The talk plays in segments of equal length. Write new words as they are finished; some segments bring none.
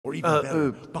Or even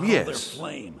better, bottle their yes.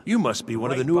 flame. You must be one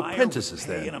of the new Right buyer apprentices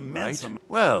would pay then, an immense right?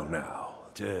 Well, now,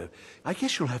 I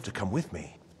guess you'll have to come with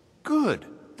me. Good.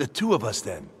 The two of us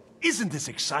then. Isn't this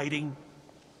exciting?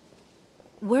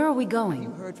 Where are we going?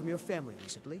 You heard from your family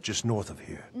recently? Just north of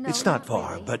here. No, It's not not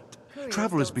far, really. but Couriers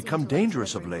travel has don't seem become to like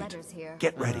dangerous of delivering late. letters here.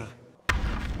 Get ready.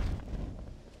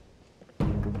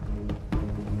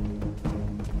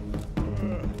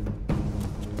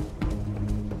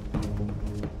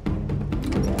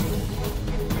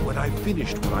 When I've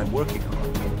finished what I'm working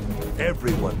on,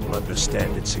 everyone will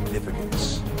understand its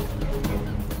significance.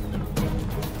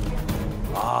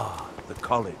 Ah, the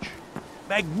college.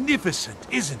 Magnificent,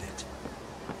 isn't it?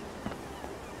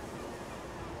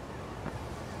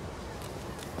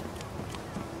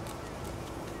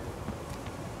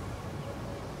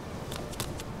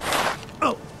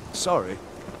 Oh, sorry.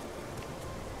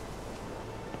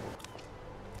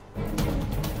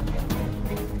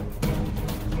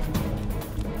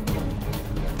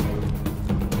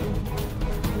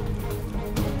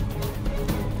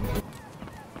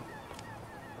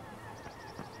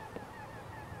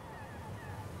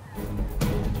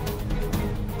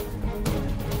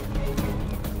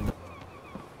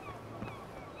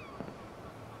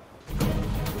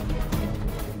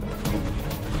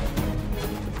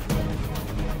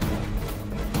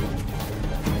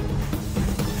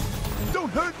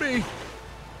 Hurt me!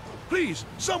 Please,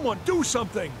 someone do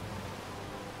something!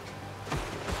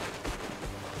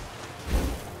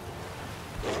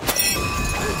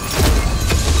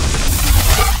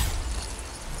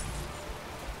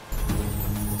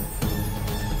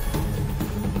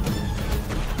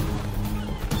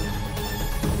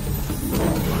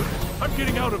 I'm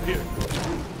getting out of here!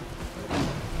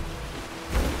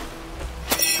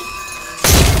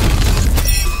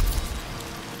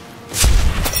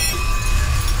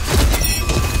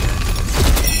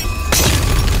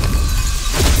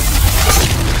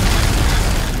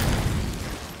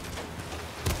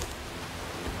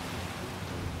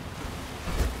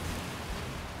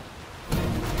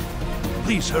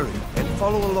 Please hurry and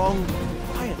follow along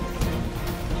quietly.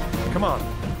 Come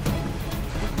on.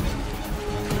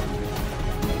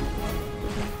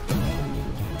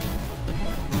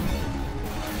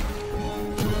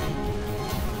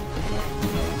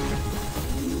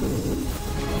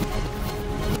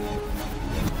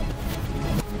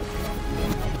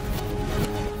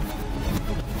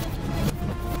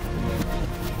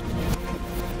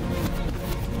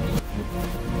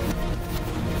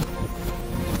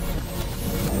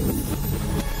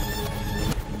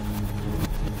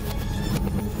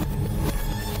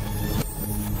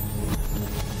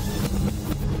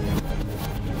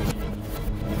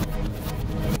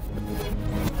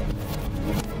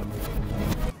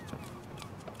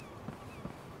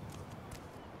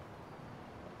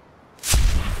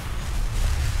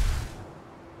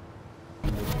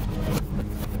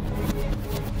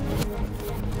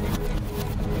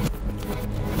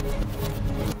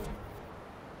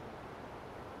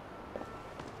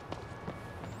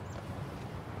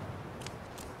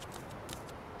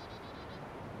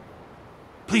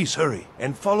 Please hurry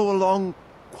and follow along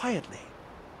quietly.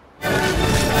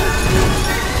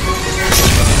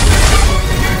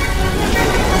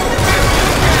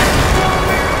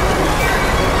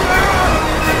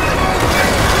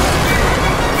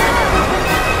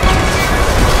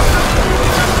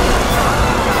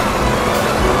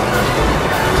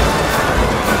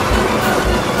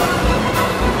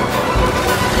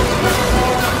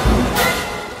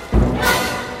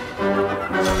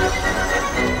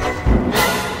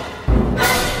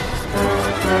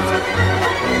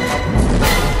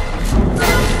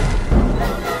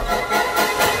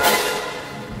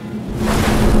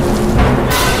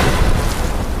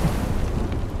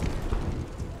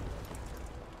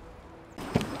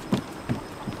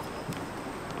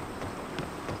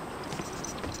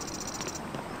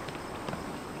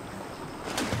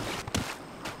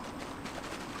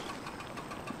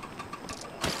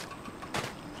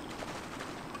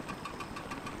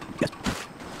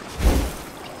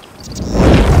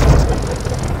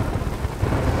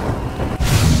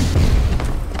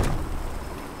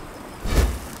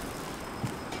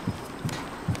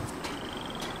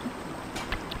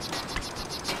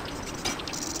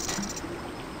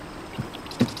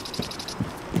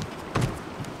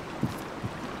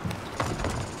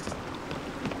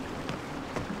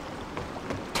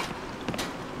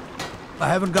 I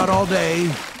haven't got all day.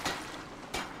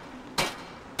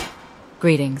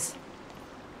 Greetings.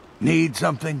 Need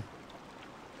something?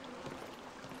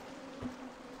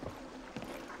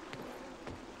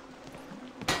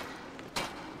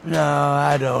 No,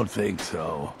 I don't think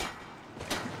so.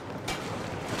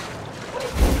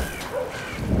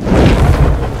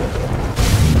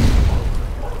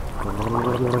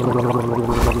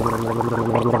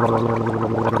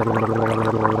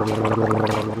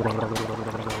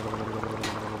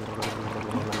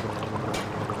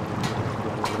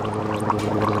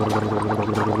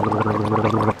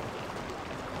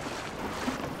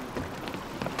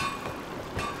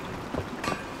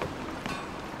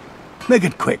 Make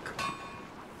it quick.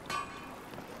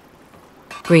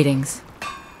 Greetings.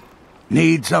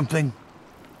 Need something?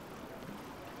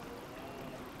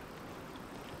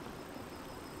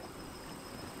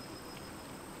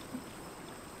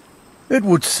 It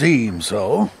would seem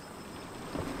so.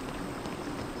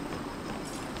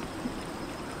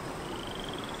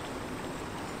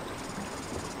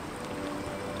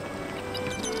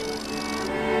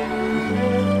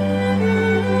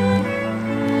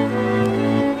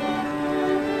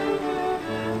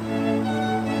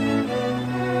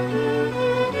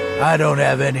 I don't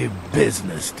have any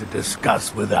business to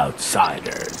discuss with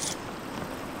outsiders.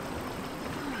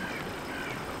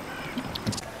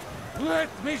 Let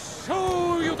me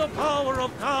show you the power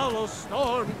of Talos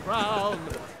Stormcrown!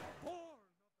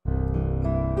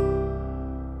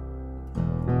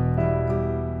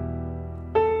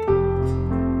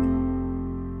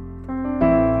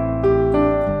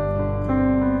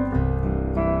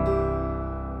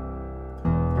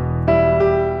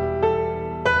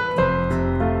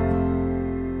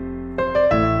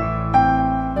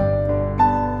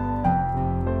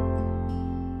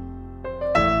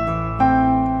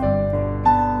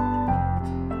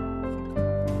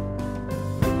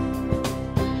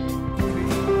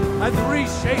 And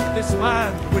reshape this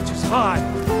land which is mine.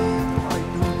 I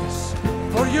do this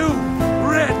for you,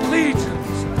 Red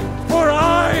Legions, for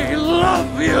I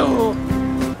love you!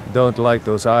 Don't like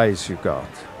those eyes you got.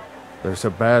 There's a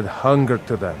bad hunger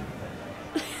to them.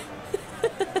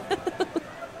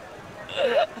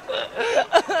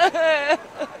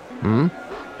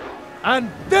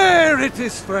 And there it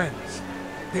is, friends.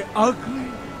 The ugly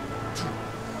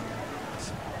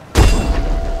truth.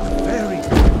 A very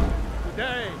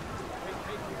today.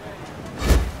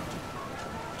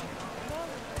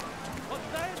 But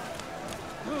then,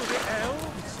 do the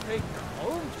elves take your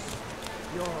homes,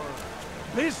 your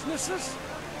businesses,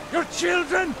 your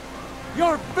children,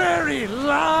 your very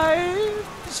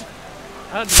lives?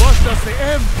 And what does the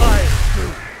Empire do?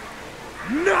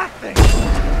 Nothing!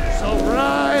 So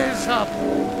rise up,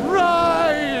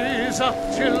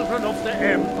 children of the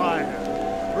Empire.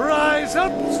 Rise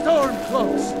up,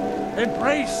 Stormcloaks.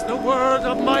 Embrace the word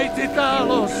of mighty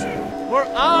Talos. For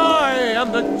I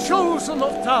am the chosen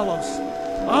of Talos.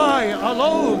 I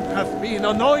alone have been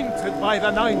anointed by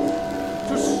the Ninth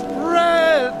to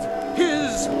spread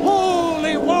his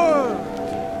holy word.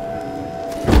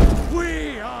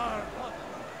 We are one.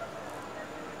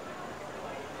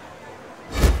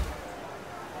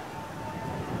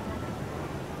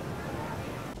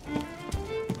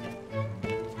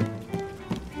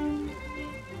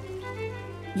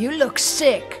 You look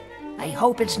sick. I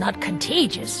hope it's not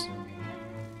contagious.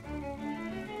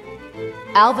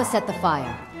 Alva set the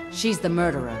fire. She's the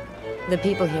murderer. The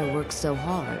people here work so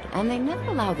hard, and they never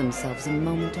allow themselves a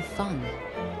moment of fun.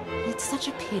 It's such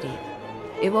a pity.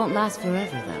 It won't last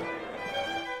forever, though.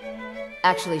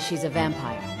 Actually, she's a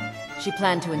vampire. She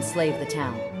planned to enslave the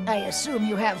town. I assume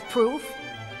you have proof?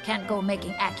 Can't go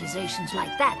making accusations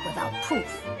like that without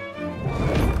proof.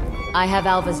 I have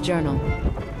Alva's journal.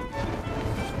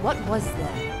 What was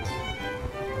that?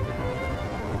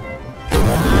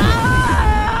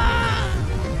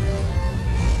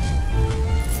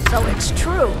 So it's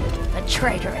true, the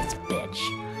traitorous bitch.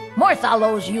 Morthal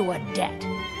owes you a debt.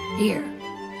 Here,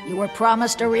 you were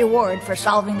promised a reward for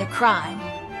solving the crime,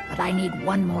 but I need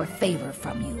one more favor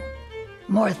from you.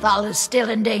 Morthal is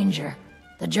still in danger.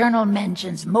 The journal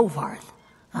mentions Movarth,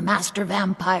 a master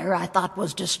vampire I thought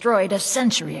was destroyed a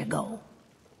century ago.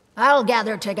 I'll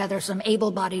gather together some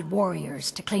able-bodied warriors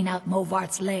to clean out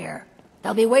Movarth's lair.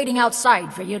 They'll be waiting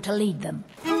outside for you to lead them.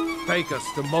 Take us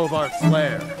to Movarth's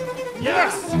lair.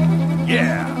 Yes!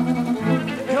 Yeah!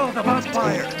 Kill the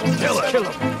vampire! Kill him! Kill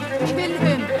him! Kill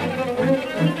him!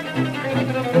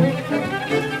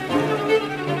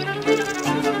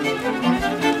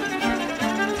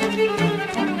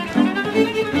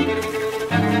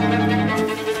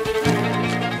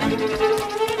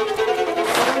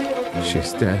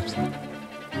 She's dead.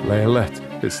 Lilith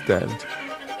is dead.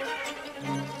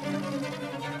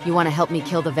 You want to help me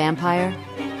kill the vampire?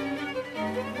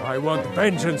 I want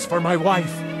vengeance for my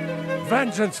wife.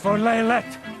 Vengeance for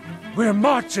Lilith. We're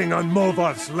marching on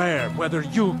Movarth's lair, whether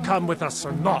you come with us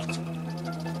or not.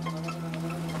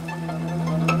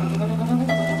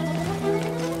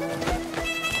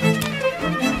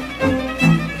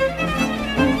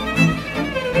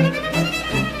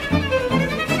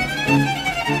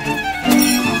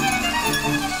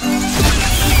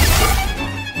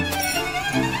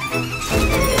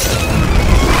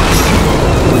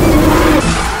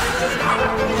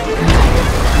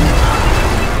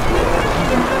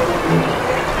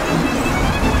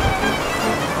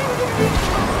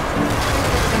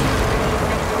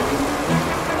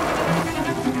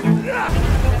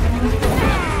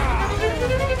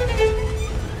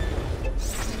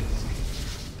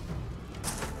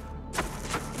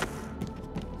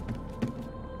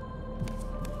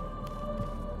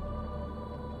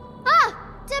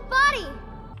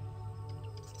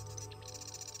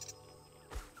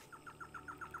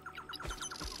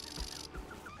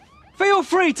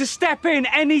 Feel free to step in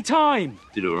any time.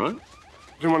 Did all right?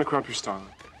 I didn't want to corrupt your style.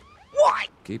 What?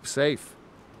 Keep safe.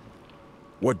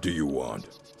 What do you want?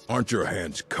 Aren't your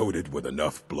hands coated with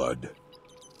enough blood?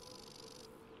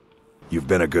 You've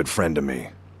been a good friend to me.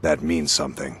 That means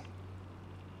something.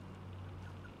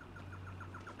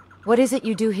 What is it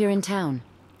you do here in town?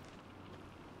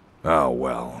 Oh,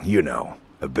 well, you know.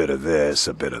 A bit of this,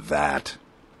 a bit of that.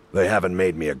 They haven't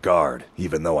made me a guard,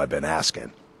 even though I've been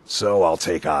asking. So I'll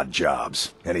take odd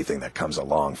jobs. Anything that comes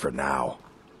along for now.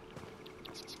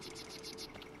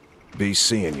 Be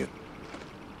seeing you.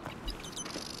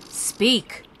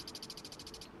 Speak.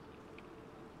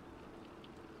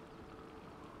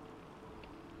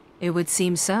 It would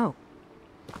seem so.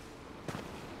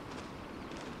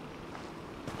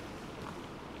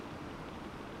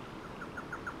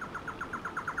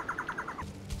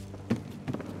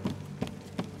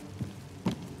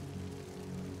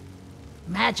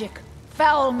 Magic.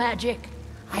 Foul magic.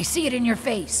 I see it in your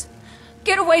face.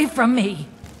 Get away from me.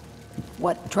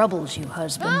 What troubles you,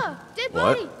 husband? Ah, dead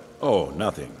body. What? Oh,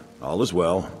 nothing. All is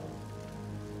well.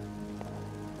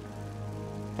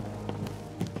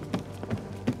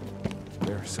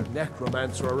 There's a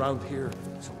necromancer around here,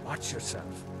 so watch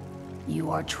yourself.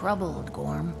 You are troubled,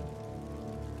 Gorm.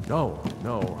 No,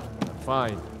 I'm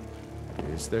fine.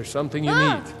 Is there something you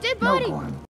Ah, need? dead No, body.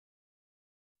 Gorm.